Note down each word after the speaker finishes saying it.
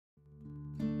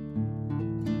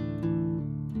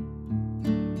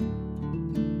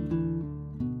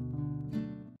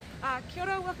Kia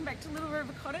ora, welcome back to Little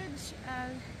River Cottage.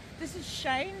 This is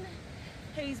Shane.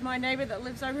 He's my neighbour that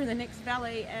lives over in the next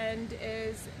valley and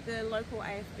is the local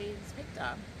AFB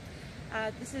inspector.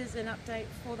 This is an update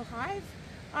for the hive.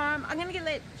 I'm going to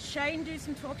let Shane do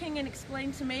some talking and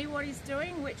explain to me what he's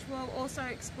doing, which will also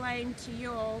explain to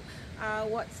you all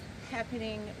what's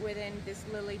happening within this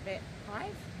lily bat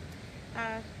hive.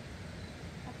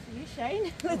 Up to you,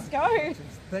 Shane. Let's go.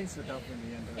 Thanks for dumping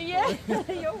me into the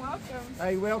Yeah, you're welcome.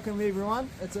 Hey, welcome everyone.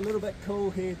 It's a little bit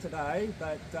cool here today,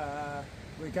 but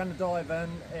we're going to dive in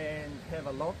and have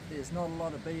a look. There's not a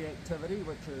lot of bee activity,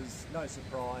 which is no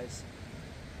surprise.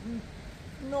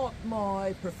 Not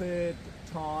my preferred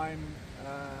time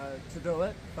to do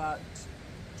it, but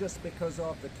just because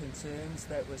of the concerns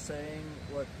that we're seeing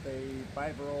with the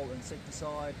Varroa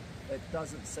insecticide, it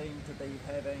doesn't seem to be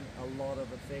having a lot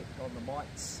of effect on the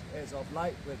mites as of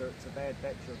late, whether it's a bad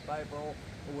batch of Varroa or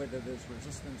whether there's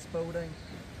resistance building.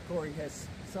 Corey has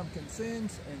some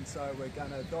concerns, and so we're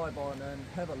going to dive on in,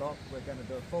 have a look. We're going to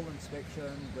do a full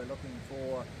inspection. We're looking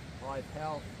for hive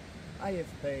health,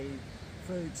 AFB,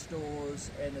 food stores,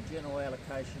 and a general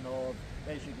allocation of,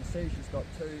 as you can see, she's got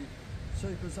 2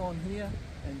 supers on here,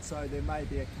 and so there may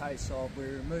be a case of we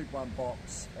remove one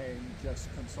box and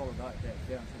just consolidate that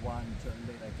down to one to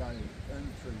let her go in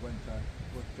through winter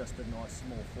with just a nice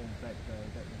small form factor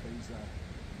that the bees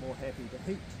are more happy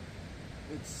to heat.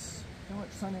 It's, how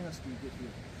much sun hours do you get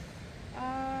here?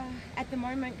 At the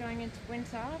moment, going into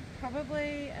winter,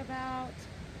 probably about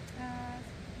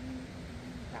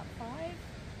 5.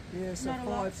 Yeah, so Not a 5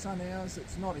 lot. sun hours,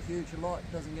 it's not a huge lot, it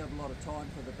doesn't give a lot of time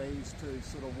for the bees to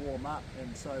sort of warm up,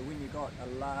 and so when you've got a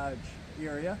large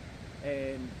area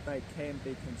and they can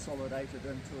be consolidated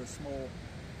into a small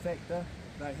factor,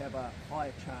 they have a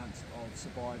higher chance of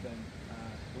surviving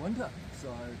the winter.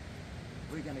 So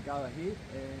we're going to go ahead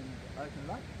and open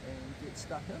it up and get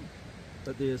stuck in.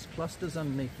 But there's clusters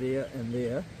underneath there and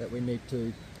there that we need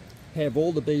to have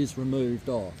all the bees removed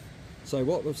off. So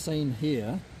what we've seen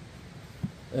here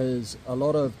is a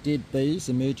lot of dead bees,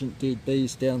 emergent dead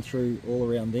bees down through all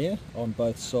around there on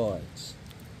both sides.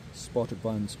 Spotted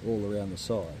ones all around the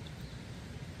side.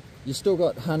 You've still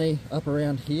got honey up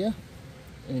around here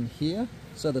and here,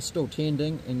 so they're still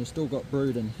tending, and you've still got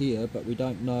brood in here, but we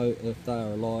don't know if they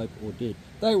are alive or dead.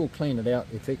 They will clean it out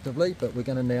effectively, but we're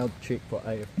going to now check for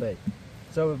AFB.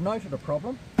 So we've noted a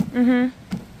problem.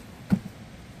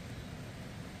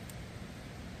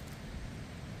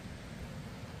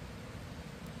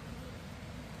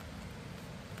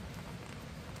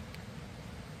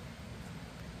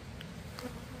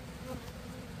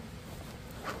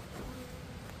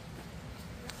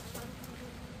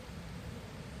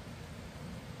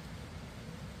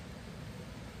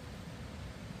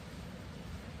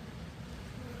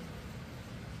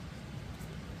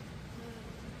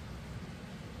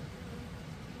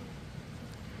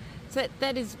 So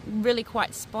that is really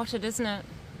quite spotted, isn't it?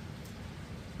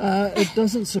 It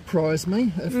doesn't surprise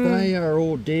me if they are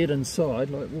all dead inside.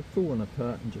 Like, we'll pull one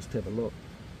apart and just have a look.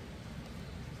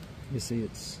 You see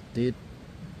it's dead.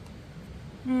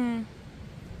 Dead.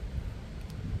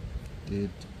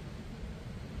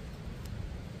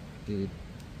 Dead.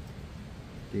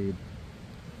 Dead.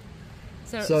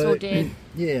 So it's all dead.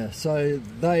 Yeah, so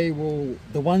they will,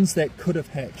 the ones that could have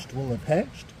hatched will have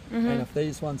hatched. And if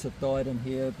these ones have died in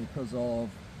here because of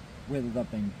whether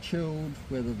they've been chilled,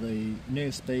 whether the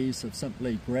nurse bees have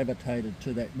simply gravitated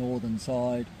to that northern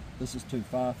side, this is too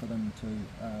far for them to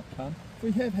come.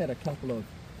 We have had a couple of,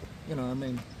 you know, I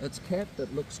mean, it's capped,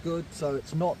 it looks good, so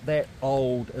it's not that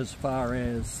old as far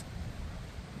as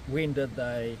when did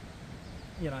they,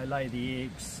 you know, lay the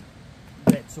eggs,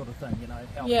 that sort of thing, you know,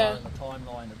 how far in the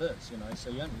timeline it is, you know,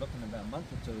 so you're only looking about a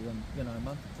month or two, and, you know, a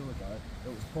month or 2 ago, it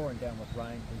was pouring down with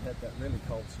rain, we had that really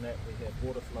cold snap, we had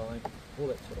water flowing, all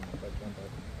that sort of stuff.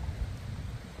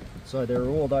 So there are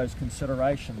all those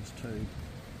considerations to,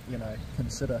 you know,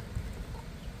 consider.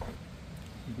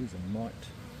 There's a mite.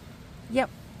 Yep.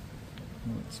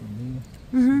 Mites in there,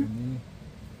 some in there.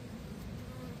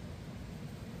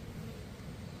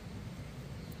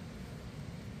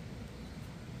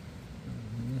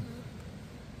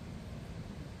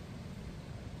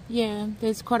 Yeah,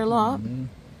 there's quite a lot.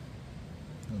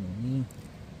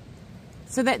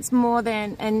 So that's more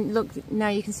than, and look, now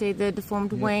you can see the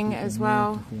deformed wing as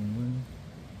well.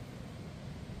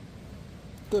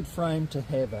 Good frame to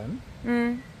have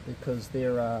in, because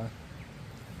there are,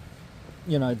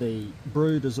 you know, the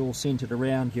brood is all centred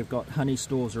around, you've got honey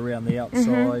stores around the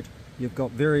outside, you've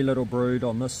got very little brood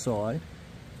on this side,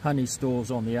 honey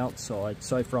stores on the outside,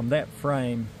 so from that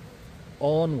frame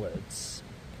onwards,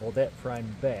 or that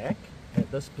frame back,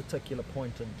 at this particular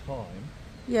point in time,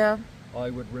 I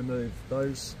would remove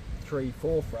those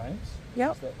 3-4 frames.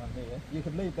 Yep. That one there. You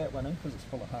could leave that one in because it's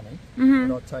full of honey, Mm-hmm.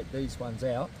 but I'd take these ones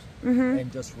out Mm-hmm.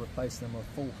 and just replace them with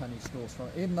full honey stores.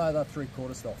 Even though they're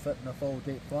 3/4, they'll fit in a full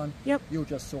depth one. Yep. You'll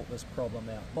just sort this problem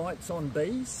out. Bites on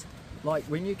bees, like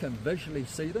when you can visually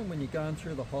see them when you're going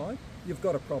through the hive, you've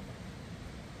got a problem.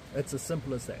 It's as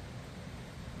simple as that.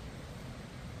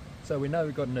 So we know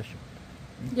we've got an issue.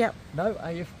 Yep. No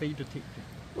AFB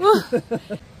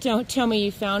detected. Don't tell me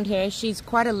you found her. She's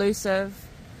quite elusive.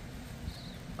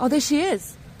 Oh, there she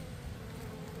is.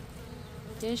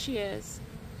 There she is.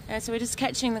 So we're just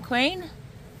catching the queen.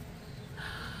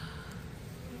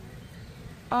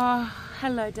 Oh,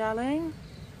 hello, darling.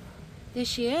 There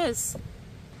she is.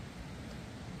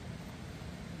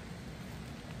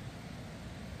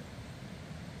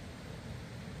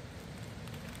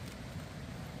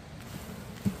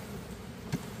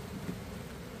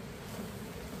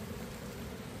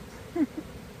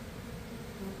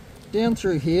 Down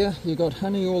through here, you've got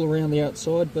honey all around the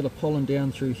outside, bit of pollen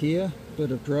down through here,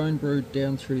 bit of drone brood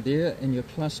down through there, and your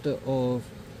cluster of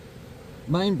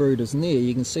main brooders in there.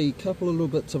 You can see a couple of little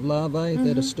bits of larvae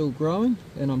that are still growing,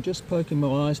 and I'm just poking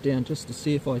my eyes down just to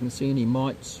see if I can see any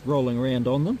mites rolling around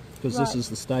on them, because this is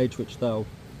the stage which they'll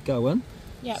go in.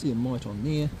 Yep. See a mite on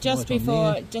there, Just mite on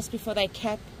there. before they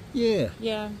cap. Yeah.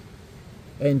 Yeah.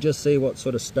 And just see what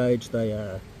sort of stage they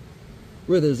are,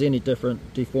 whether there's any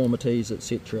different deformities,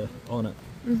 etc. on it.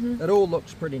 It all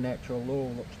looks pretty natural,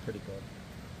 all looks pretty good.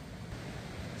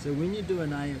 So when you do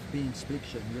an AFB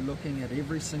inspection, you're looking at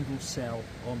every single cell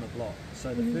on the block.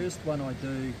 So the first one I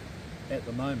do at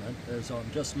the moment is I'm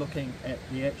just looking at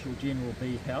the actual general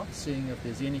bee health, seeing if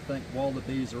there's anything while the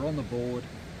bees are on the board,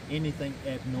 anything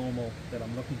abnormal that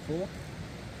I'm looking for.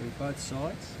 Do both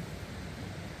sides.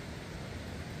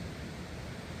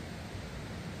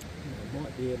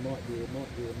 Might there, might there,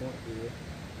 might there, might there.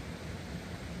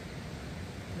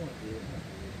 Might there, might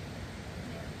there.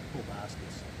 Poor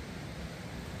bastards.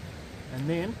 And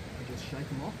then I just shake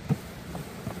them off.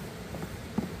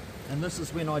 And this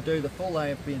is when I do the full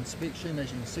AFB inspection.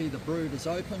 As you can see, the brood is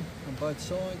open on both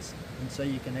sides, and so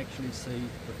you can actually see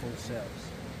the full cells.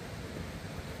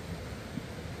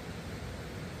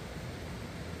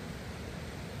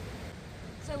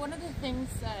 So one of the things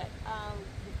that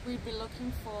we'd be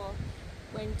looking for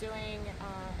when doing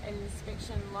an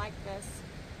inspection like this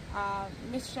are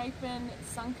misshapen,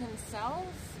 sunken cells,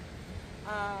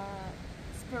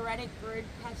 sporadic brood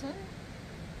pattern.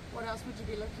 What else would you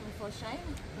be looking for,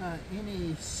 Shane?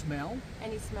 Any smell.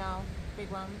 Any smell, big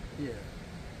one. Yeah.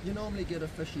 You normally get a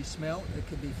fishy smell. It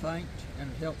can be faint, and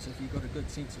it helps if you've got a good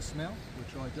sense of smell,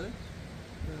 which I do.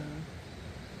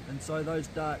 And so those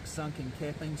dark sunken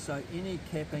cappings, so any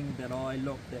capping that I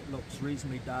look that looks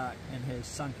reasonably dark and has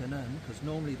sunken in, because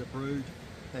normally the brood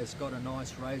has got a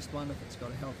nice raised one if it's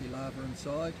got a healthy larva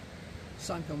inside.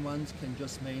 Sunken ones can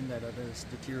just mean that it is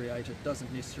deteriorated.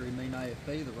 Doesn't necessarily mean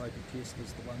AFB. The Roper test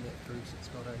is the one that proves it's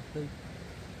got AFB. And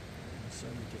so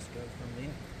you just go from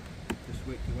there. Just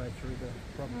work your way through the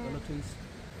probabilities.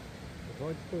 If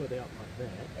I pull it out like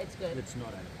that, It's good. it's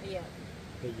not AFB. Yeah.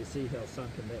 But you see how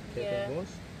sunken that capping was?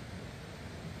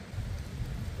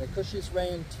 Because she's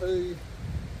ran two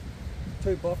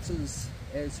boxes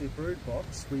as her brood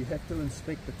box, we have to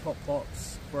inspect the top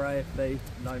box for AFB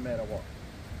no matter what.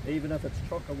 Even if it's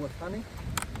chocker with honey,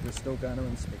 we're still going to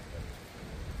inspect it.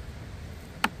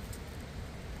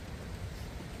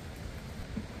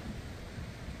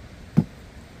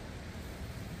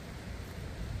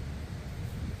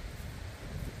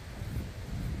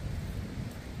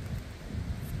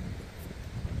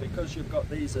 Because you've got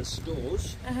these as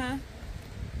stores,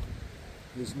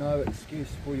 there's no excuse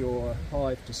for your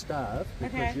hive to starve,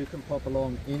 because you can pop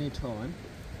along any time.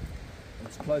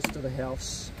 It's close to the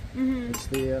house. It's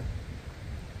there.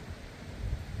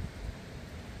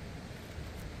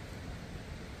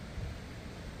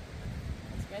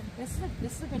 That's good.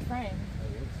 This is a good frame.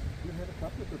 You had a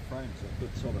couple of good frames of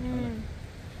good solid honey.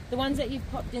 The ones that you've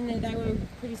popped in there, they were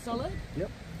pretty solid? Yep.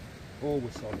 All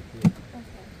were solid here. Okay,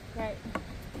 great.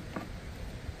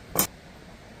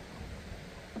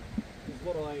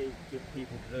 What I get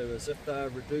people to do is if they're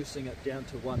reducing it down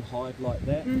to one hive like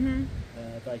that,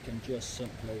 they can just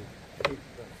simply keep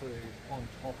the food on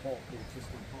top of the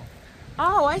existing hive.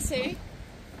 Oh, I see.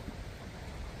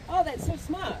 Oh, that's so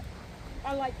smart.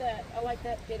 I like that. I like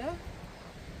that better,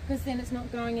 because then it's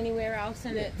not going anywhere else,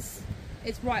 and it's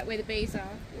right where the bees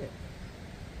are. Yeah.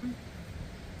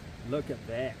 Look at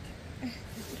that.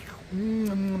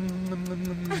 Num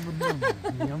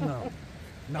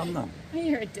num.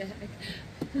 You're a dick.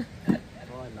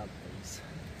 I love these.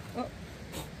 Oh.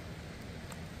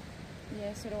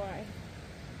 Yeah, so do I.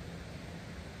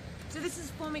 So this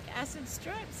is formic acid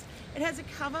strips. It has a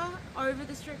cover over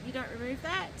the strip. You don't remove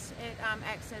that. It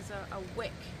acts as a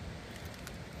wick.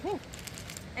 Whew.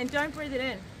 And don't breathe it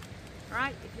in,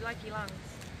 right? If you like your lungs.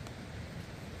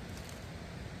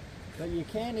 But you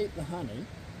can eat the honey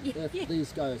if Yeah.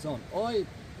 this goes on. I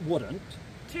wouldn't.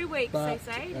 2 weeks, But,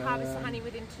 they say. Harvest the honey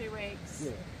within 2 weeks.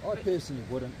 Yeah, I personally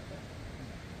wouldn't.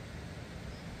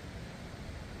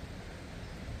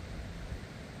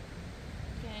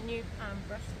 Can you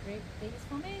brush these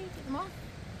for me? Get them off?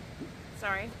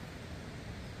 Sorry.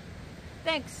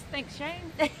 Thanks,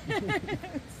 Shane. Yeah.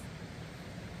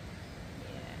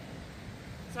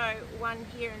 So one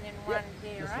here and then one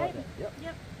there, just right? like that. Yep.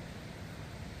 Yep.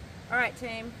 All right,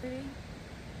 team. Ready?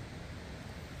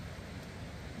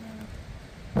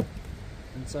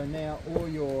 And so now all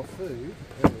your food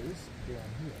is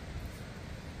down here.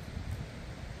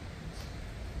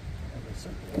 And we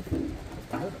simply put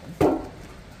the lid on.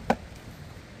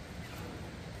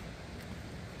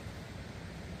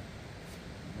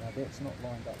 Now that's not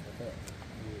lined up with that.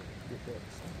 You get that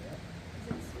stuff out.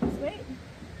 Is it sweet?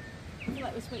 I feel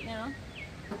like we're sweet now.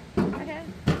 Okay.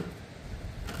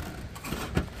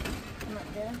 I'm up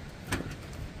there.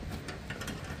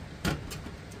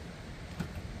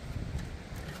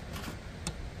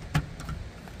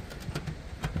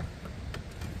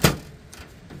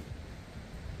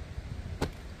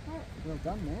 Well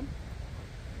done, man.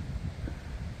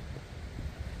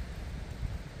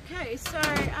 Okay, so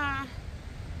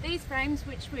these frames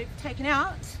which we've taken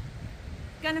out,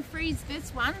 gonna freeze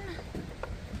this one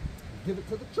Give it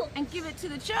to the chooks. and give it to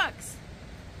the chooks,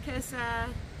 because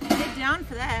they're down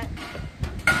for that.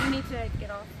 You need to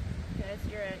get off because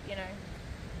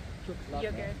Chooks love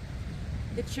you're that.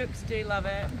 good. The chooks do love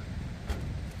it.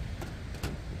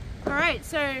 All right,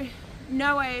 so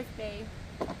no AFB.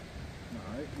 No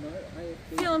AFB.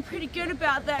 Feeling pretty good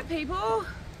about that, people.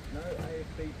 No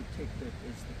AFB detected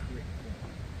is the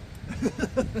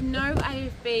correct one. No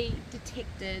AFB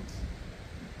detected.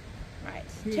 Right,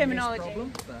 PMS terminology.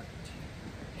 problem, but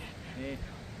yeah.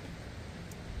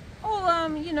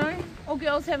 All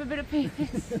girls have a bit of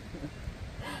PMS.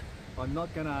 I'm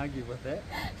not going to argue with that.